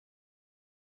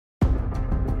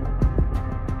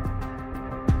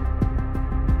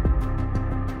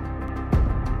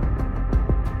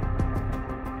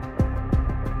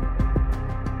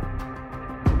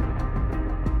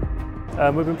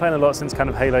We've been playing a lot since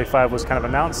kind of Halo5 was kind of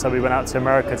announced, so we went out to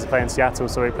America to play in Seattle,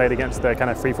 so we played against the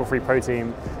kind of 343 Pro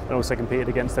team and also competed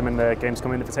against them in the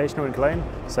Gamescom Invitational in Cologne.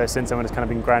 So since then we've just kind of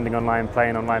been grinding online,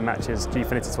 playing online matches,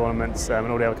 Gfinity tournaments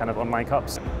and all the other kind of online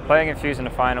cups. Playing Infused in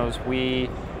the finals, we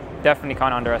definitely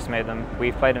can't underestimate them.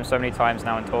 We've played them so many times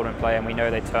now in tournament play and we know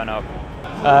they turn up.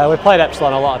 We've played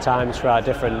Epsilon a lot of times throughout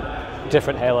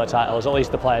different Halo titles, at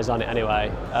least the players on it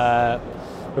anyway.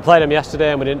 We played them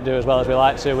yesterday and we didn't do as well as we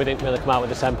like to. We didn't really come out with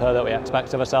the tempo that we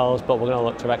expect of ourselves, but we're going to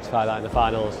look to rectify that in the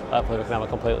finals. Hopefully we can have a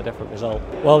completely different result.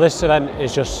 Well, this event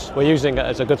is we're using it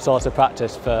as a good source of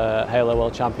practice for Halo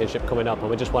World Championship coming up, and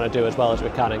we just want to do as well as we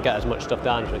can and get as much stuff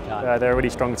down as we can. They're a really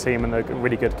strong team and they're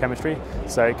really good chemistry,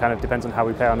 so it kind of depends on how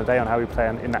we play on the day, on how we play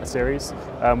in that series.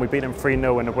 We beat them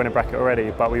 3-0 in the winner bracket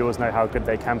already, but we always know how good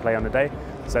they can play on the day,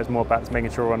 so it's more about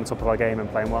making sure we're on top of our game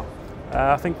and playing well.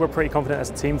 I think we're pretty confident as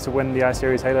a team to win the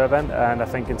I-Series Halo event, and I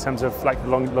think in terms of like the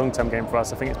long-term game for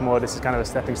us, I think it's more this is kind of a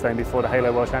stepping stone before the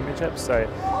Halo World Championships. So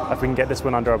if we can get this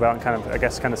one under our belt and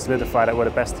kind of solidify that we're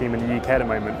the best team in the UK at the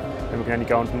moment, then we can only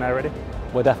go on from there already.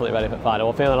 We're definitely ready for the final.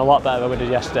 We're feeling a lot better than we did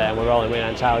yesterday, and we're rolling with an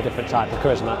entirely different type of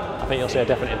charisma. I think you'll see a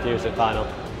different Infused at final.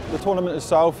 The tournament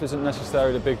itself isn't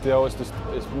necessarily a big deal.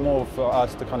 It's more for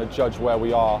us to kind of judge where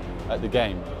we are at the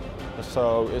game.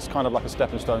 So it's kind of like a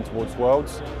stepping stone towards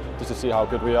Worlds, just to see how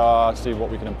good we are, see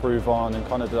what we can improve on, and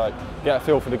kind of like get a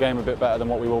feel for the game a bit better than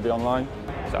what we will be online.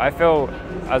 So I feel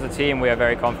as a team we are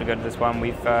very confident in this one.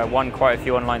 We've won quite a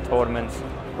few online tournaments.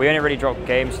 We only really dropped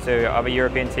games to other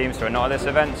European teams who are not at this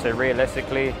event, so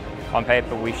realistically, on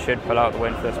paper, we should pull out the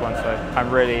win for this one. So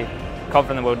I'm really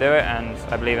confident we'll do it, and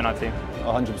I believe in our team.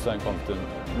 100%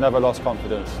 confident. Never lost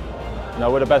confidence. You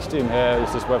know, we're the best team here.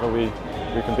 It's just whether we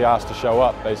can be asked to show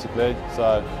up, basically.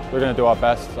 So we're going to do our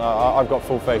best. I've got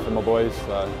full faith in my boys.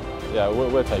 So yeah,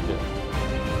 we'll take it.